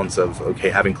right balance of, okay,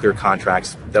 having clear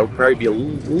contracts. That would probably be a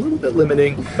little bit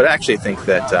limiting, but I actually think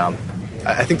that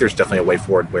I think there's definitely a way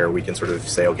forward where we can sort of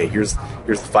say, okay, here's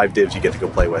the 5 divs you get to go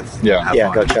play with.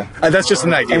 Gotcha. That's just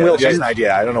an idea. That's just an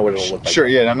idea. I don't know what it'll look like. Sure,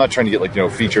 yeah, and I'm not trying to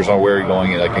get features on where you're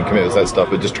going and I can commit with that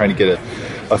stuff, but just trying to get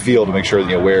a feel to make sure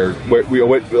where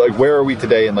are we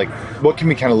today, and what can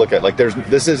we kind of look at?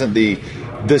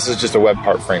 This is just a web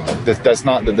part framework. That's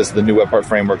not that this is the new web part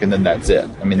framework and then that's it.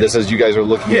 This is, you guys are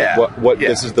looking at what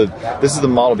this is the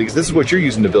model, because this is what you're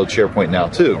using to build SharePoint now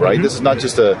too, right? This is not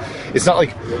just it's not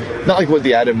like what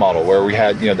the add-in model, where we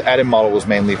had, the add-in model was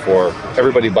mainly for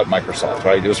everybody but Microsoft,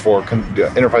 right? It was for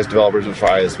enterprise developers, it was for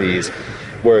ISVs.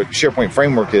 Where SharePoint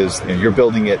framework is, you're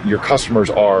building it, your customers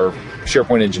are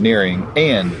SharePoint engineering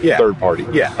and third party.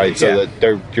 Yeah. Right. So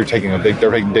that you're taking big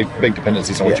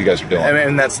dependencies on what you guys are doing.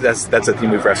 And that's a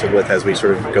theme we've wrestled with as we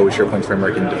sort of go with SharePoint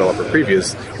Framework and developer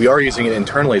previews. We are using it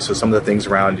internally, so some of the things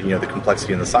around the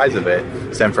complexity and the size of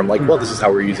it stem from well, this is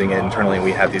how we're using it internally, and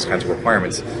we have these kinds of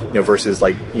requirements. Versus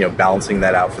balancing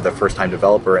that out for the first time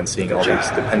developer and seeing all these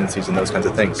dependencies and those kinds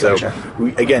of things. So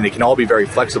again, it can all be very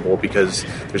flexible because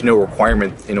there's no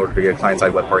requirement in order to get a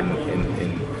client-side web part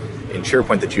in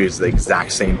SharePoint that you use the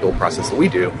exact same build process that we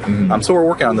do. So we're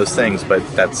working on those things, but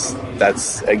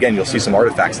that's again, you'll see some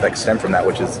artifacts that stem from that,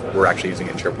 which is we're actually using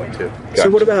it in SharePoint too. So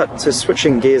what about,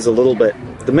 switching gears a little bit,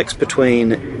 the mix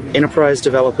between enterprise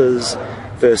developers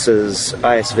versus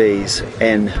ISVs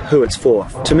and who it's for?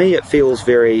 To me, it feels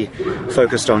very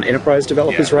focused on enterprise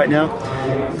developers right now.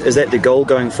 Is that the goal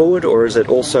going forward, or is it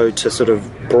also to sort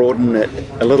of broaden it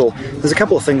a little? There's a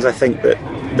couple of things I think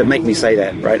that make me say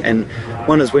that, right? And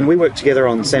one is when we worked together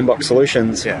on Sandbox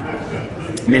Solutions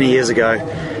many years ago,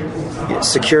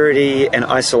 security and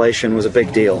isolation was a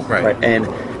big deal, right? And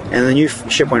the new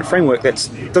SharePoint Framework, that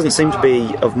doesn't seem to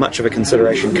be of much of a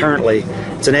consideration currently.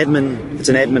 It's an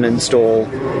admin install.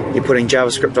 You're putting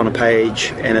JavaScript on a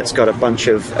page, and it's got a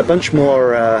bunch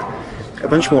more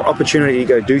opportunity to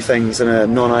go do things in a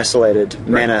non-isolated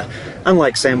manner,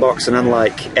 unlike Sandbox and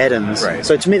unlike add-ins.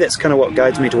 So to me, that's kind of what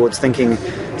guides me towards thinking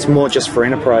it's more just for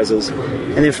enterprises.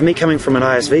 And then for me, coming from an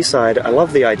ISV side, I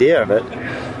love the idea of it,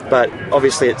 but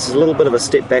obviously it's a little bit of a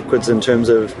step backwards in terms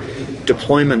of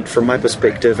deployment from my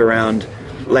perspective around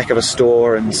lack of a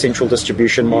store and central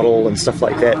distribution model and stuff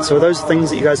like that. So are those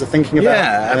things that you guys are thinking about?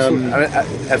 Yeah, absolutely.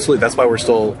 Absolutely. That's why we're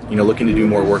still, looking to do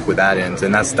more work with add-ins,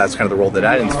 and that's kind of the role that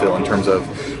add-ins fill in terms of,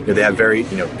 they have very,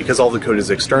 because all the code is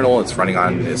external, it's running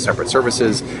on separate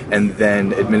services, and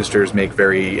then administrators make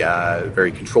very,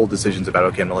 very controlled decisions about,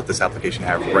 okay, I'm going to let this application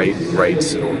have writes or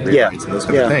rewrites and those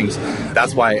kinds of things.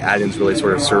 That's why add-ins really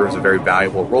sort of serves a very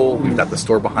valuable role. We've got the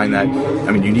store behind that.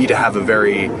 I mean, you need to have a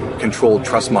very controlled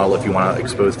trust model if you want to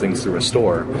expose things through a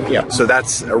store. So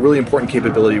that's a really important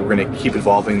capability. We're going to keep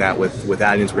evolving that with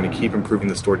add-ins. We're going to keep improving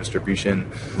the store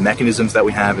distribution mechanisms that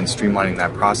we have and streamlining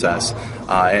that process.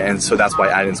 And so that's why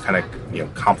add-ins kind of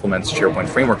complements SharePoint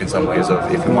Framework in some ways.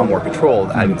 Of if you want more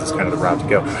control, add-ins is kind of the route to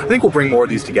go. I think we'll bring more of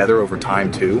these together over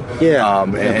time too.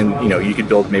 And you could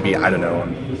build maybe, I don't know,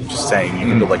 I'm just saying, you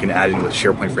can build like an add-in with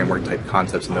SharePoint Framework type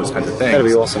concepts and those kinds of things. That'd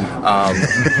be awesome.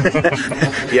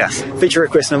 Yes. Feature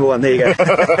request number 1. There you go.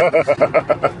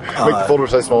 Make the folder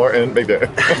size smaller and make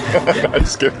that.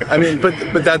 Just kidding. I mean, but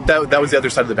that was the other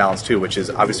side of the balance too, which is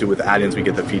obviously with add-ins we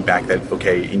get the feedback that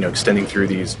extending through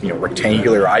these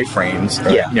rectangular iframes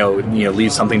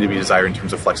leaves something to be desired in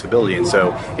terms of flexibility. And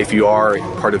so if you are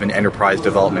part of an enterprise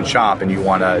development shop and you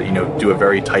want to do a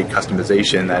very tight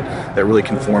customization that really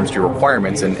conforms to your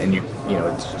requirements, and it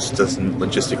just doesn't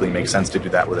logistically make sense to do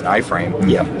that with an iframe.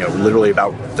 Literally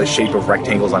about the shape of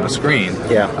rectangles on a screen.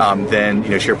 Then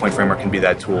SharePoint Framework can be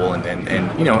that tool,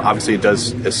 and obviously it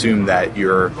does assume that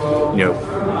you're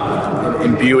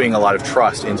imbuing a lot of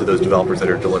trust into those developers that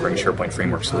are delivering SharePoint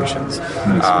Framework solutions.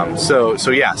 So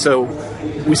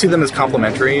we see them as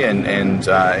complementary, and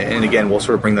again, we'll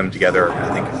sort of bring them together,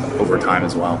 I think, over time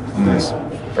as well.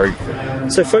 Very cool.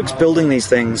 So folks building these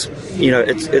things,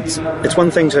 it's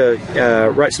one thing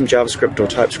to write some JavaScript or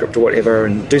TypeScript or whatever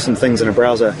and do some things in a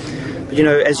browser. But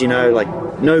as like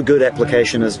no good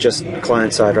application is just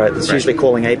client side, right? It's usually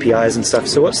calling APIs and stuff.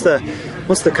 So what's the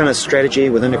kind of strategy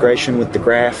with integration with the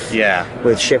graph?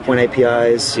 With SharePoint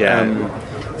APIs?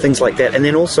 Things like that. And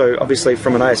then also, obviously,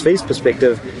 from an ISV's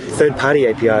perspective, third-party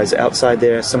APIs outside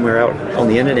there, somewhere out on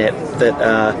the internet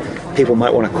that people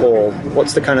might want to call.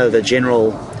 What's the kind of the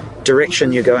general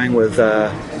direction you're going with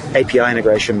API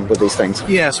integration with these things?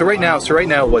 So right now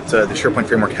what the SharePoint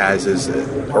Framework has is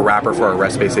a wrapper for our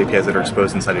REST-based APIs that are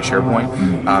exposed inside of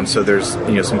SharePoint. So there's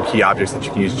some key objects that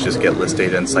you can use to just get list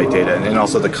data and site data, and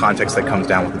also the context that comes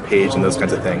down with the page and those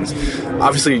kinds of things.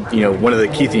 Obviously, one of the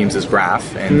key themes is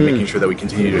graph and making sure that we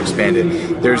continue to expand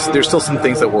it. There's still some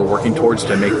things that we're working towards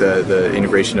to make the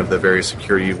integration of the various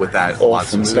security with that a lot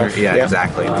smoother.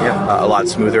 Exactly. A lot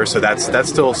smoother. So that's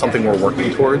still something we're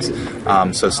working towards.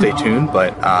 So stay tuned,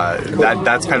 but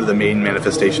that's kind of the main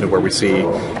manifestation of where we see,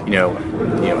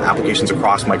 applications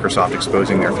across Microsoft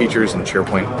exposing their features, and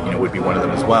SharePoint, would be one of them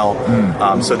as well.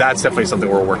 So that's definitely something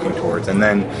we're working towards. And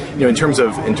then, in terms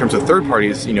of third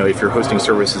parties, if you're hosting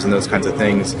services and those kinds of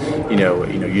things,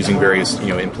 using various,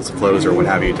 implicit flows or what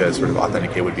have you to sort of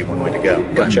authenticate would be one way to go.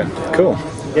 Gotcha. Cool.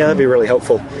 Yeah, that'd be really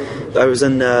helpful. I was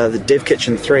in the Dev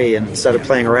Kitchen 3 and started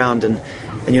playing around, and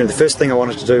the first thing I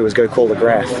wanted to do was go call the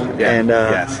graph.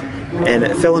 and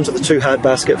it fell into the too hard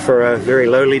basket for a very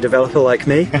lowly developer like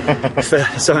me.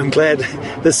 So I'm glad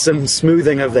there's some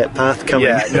smoothing of that path coming.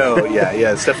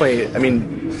 It's definitely. I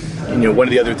mean, one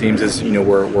of the other themes is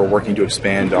we're working to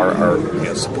expand our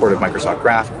support of Microsoft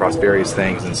Graph across various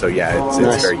things, and so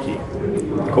it's very key.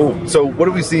 Cool. So, what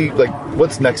do we see? Like,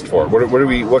 what's next for?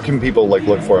 What can people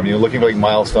look for? I mean, looking for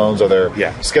milestones. Are there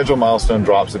scheduled milestone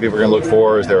drops that people are going to look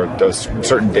for? Is there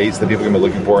certain dates that people are going to be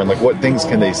looking for? And what things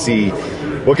can they see?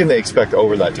 What can they expect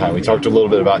over that time? We talked a little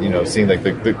bit about seeing the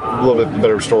little bit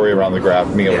better story around the graph,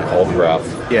 being able to call the graph.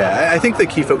 Yeah, I think the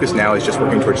key focus now is just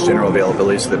working towards general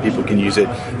availability so that people can use it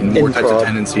in more types of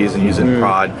tendencies and use it in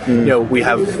prod. We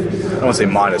have, I don't want to say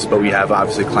modest, but we have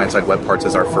obviously client-side web parts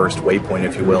as our first waypoint,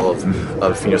 if you will, of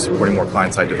supporting more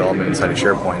client-side development inside of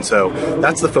SharePoint. So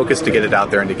that's the focus, to get it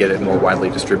out there and to get it more widely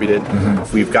distributed.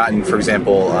 We've gotten, for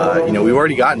example, we've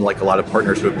already gotten a lot of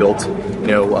partners who have built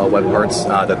web parts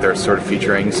that they're sort of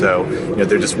featuring. So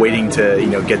they're just waiting to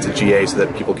get to GA so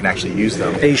that people can actually use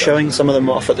them. Are you showing some of them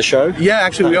off at the show? Yeah,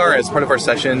 actually we are as part of our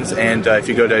sessions. And if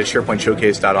you go to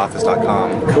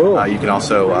SharePointShowcase.office.com, cool. You can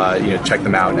also check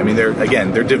them out. I mean, they're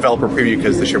developer preview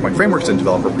because the SharePoint Framework's in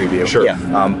developer preview. Sure.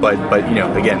 Yeah. But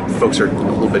again, folks are a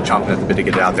little bit chomping at the bit to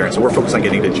get it out there, and so we're focused on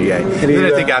getting to GA. And then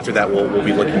I think after that we'll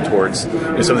be looking towards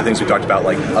some of the things we talked about,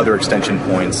 like other extension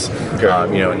points,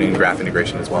 and graph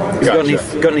integration as well.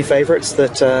 Got any favorites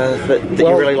that you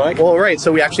really like? Well, right.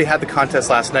 So we actually had the contest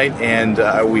last night, and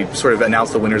we sort of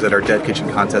announced the winners at our Dev Kitchen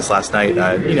contest last night.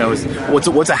 What's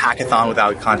a hackathon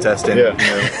without a contest and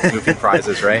moving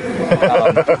prizes, right?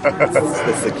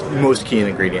 That's the most key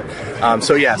ingredient.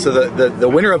 So the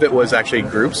winner of it was actually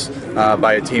groups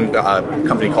by a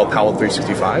company called Powell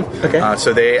 365. Okay.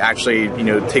 So they actually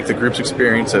take the groups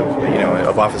experience of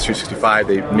Office 365.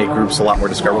 They make groups a lot more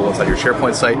discoverable inside your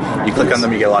SharePoint site. You click on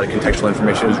them, you get a lot of contextual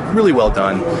information. It was really well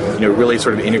done. Really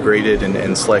sort of integrated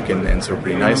and slick and sort of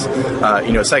pretty nice.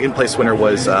 Second place winner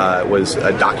was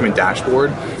a document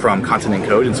dashboard from Content and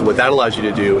Code. And so what that allows you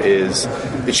to do is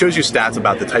it shows you stats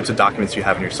about the types of documents you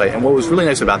have in your site. And what was really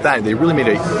nice about that, they really made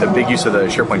a big use of the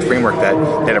SharePoint framework that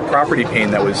had a property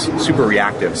pane that was super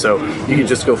reactive. So you could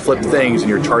just go flip things and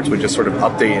your charts would just sort of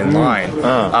update in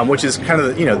line, which is kind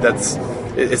of,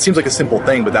 it seems like a simple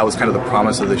thing, but that was kind of the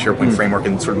promise of the SharePoint framework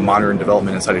and sort of modern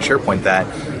development inside of SharePoint, that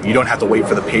you don't have to wait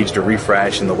for the page to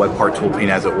refresh and the web part tool pane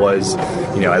as it was,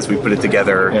 as we put it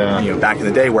together, back in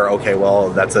the day where,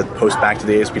 that's a post back to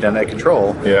the ASP.NET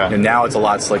control. And now it's a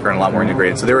lot slicker and a lot more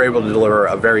integrated. So they were able to deliver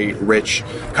a very rich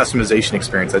customization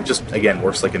experience that just, again,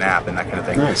 works like an app and that kind of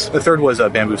thing. Nice. The third was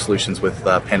Bamboo Solutions with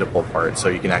Panda Pull parts. So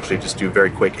you can actually just do very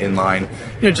quick inline,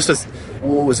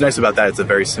 what was nice about that, it's a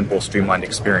very simple, streamlined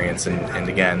experience, and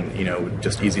again,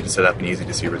 just easy to set up and easy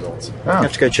to see results. You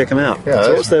have to go check them out.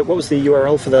 Yeah, so what was the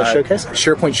URL for the showcase?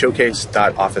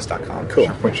 SharePointShowcase.office.com.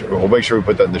 Cool. We'll make sure we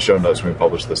put that in the show notes when we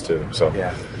publish this too. So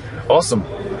awesome.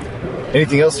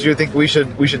 Anything else you think we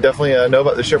should definitely know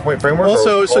about the SharePoint framework?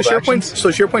 Well, so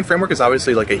SharePoint framework is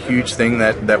obviously a huge thing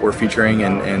that we're featuring,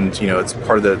 and it's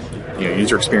part of the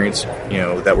user experience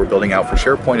that we're building out for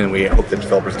SharePoint, and we hope that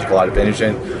developers take a lot of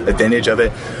advantage of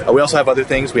it. We also have other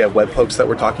things. We have webhooks that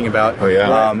we're talking about.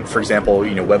 For example,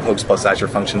 webhooks plus Azure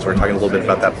Functions. We were talking a little bit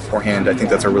about that beforehand. I think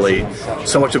that's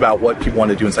so much about what people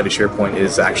want to do inside of SharePoint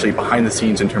is actually behind the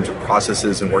scenes in terms of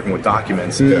processes and working with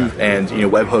documents. And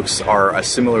webhooks are a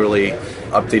similarly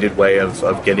updated way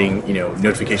of getting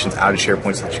notifications out of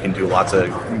SharePoint so that you can do lots of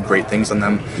great things on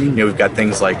them. We've got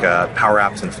things like Power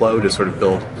Apps and Flow to sort of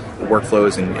build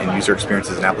workflows and user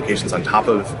experiences and applications on top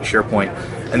of SharePoint.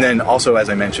 And then also, as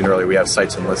I mentioned earlier, we have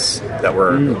sites and lists that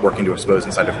we're working to expose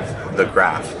inside of the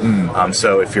Graph.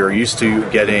 So if you're used to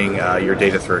getting your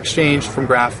data through Exchange from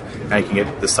Graph, now you can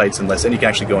get the sites and lists, and you can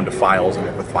actually go into files and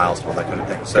work with files and all that kind of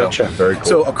thing. So, gotcha. Very cool.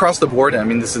 So across the board, I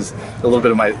mean, this is a little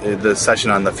bit of the session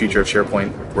on the future of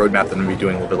SharePoint roadmap that I'm going to be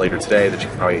doing a little bit later today that you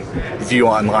can probably view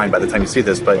online by the time you see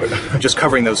this, but just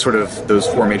covering those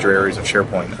four major areas of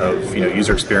SharePoint of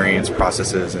user experience,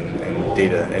 processes, and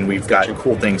data. And we've got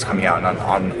cool things coming out on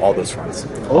all those fronts.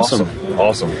 Awesome.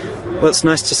 Well, it's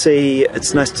nice to see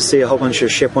a whole bunch of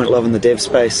SharePoint love in the dev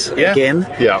space again.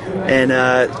 Yeah. And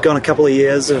it's gone a couple of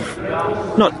years of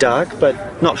not dark,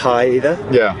 but not high either.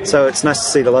 Yeah. So it's nice to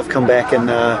see the love come back and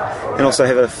also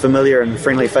have a familiar and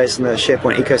friendly face in the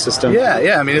SharePoint ecosystem.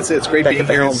 Yeah. I mean, it's great being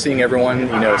here and seeing everyone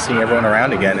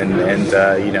around again, and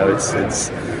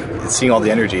it's seeing all the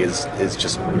energy is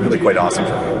just really quite awesome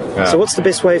for me. Yeah. So what's the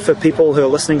best way for people who are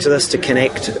listening to this to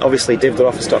connect? Obviously,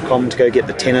 dev.office.com to go get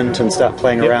the tenant and start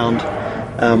playing around.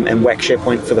 and whack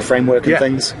SharePoint for the framework and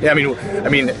things. Yeah, I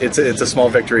mean, it's a small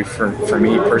victory for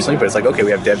me personally, but it's like, okay,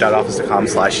 we have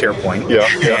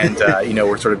dev.office.com/SharePoint. And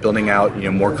we're sort of building out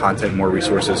more content, more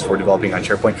resources for developing on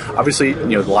SharePoint. Obviously,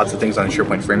 lots of things on the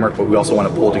SharePoint framework, but we also want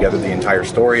to pull together the entire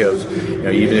story of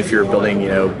even if you're building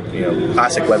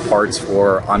classic web parts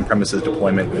for on-premises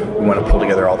deployment, we want to pull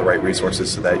together all the right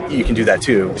resources so that you can do that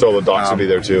too. So the docs will be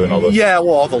there too, and all those. Yeah,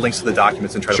 well, all the links to the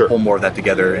documents, and try to pull more of that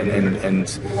together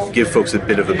and give folks a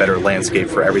bit of a better landscape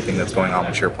for everything that's going on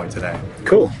with SharePoint today.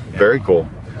 Cool. Yeah. Very cool.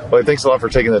 Well, thanks a lot for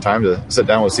taking the time to sit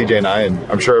down with CJ and I, and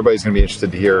I'm sure everybody's going to be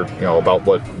interested to hear, about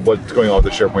what's going on with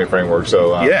the SharePoint framework.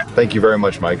 So, thank you very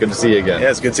much, Mike. Good to see you again. Yeah,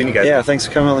 it's good seeing you guys. Yeah, thanks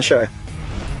for coming on the show.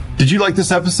 Did you like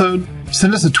this episode?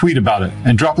 Send us a tweet about it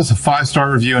and drop us a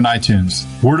 5-star review in iTunes.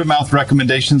 Word of mouth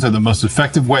recommendations are the most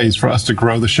effective ways for us to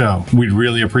grow the show. We'd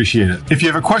really appreciate it. If you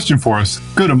have a question for us,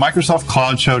 go to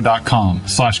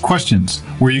microsoftcloudshow.com/questions,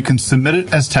 where you can submit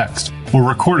it as text. We'll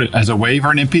record it as a WAV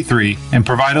or an MP3 and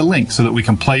provide a link so that we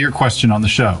can play your question on the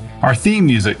show. Our theme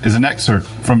music is an excerpt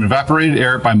from Evaporated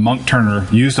Air by Monk Turner,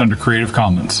 used under Creative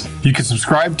Commons. You can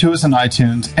subscribe to us in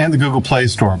iTunes and the Google Play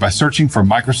Store by searching for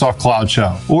Microsoft Cloud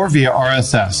Show or via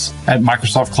RSS at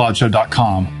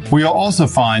microsoftcloudshow.com, where you'll also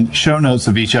find show notes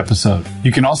of each episode.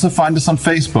 You can also find us on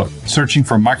Facebook, searching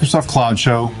for Microsoft Cloud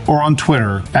Show, or on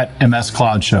Twitter at MS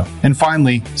Cloud Show. And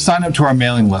finally, sign up to our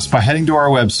mailing list by heading to our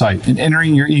website and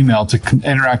entering your email to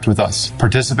interact with us,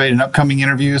 participate in upcoming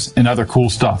interviews, and other cool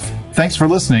stuff. Thanks for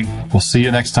listening. We'll see you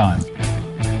next time.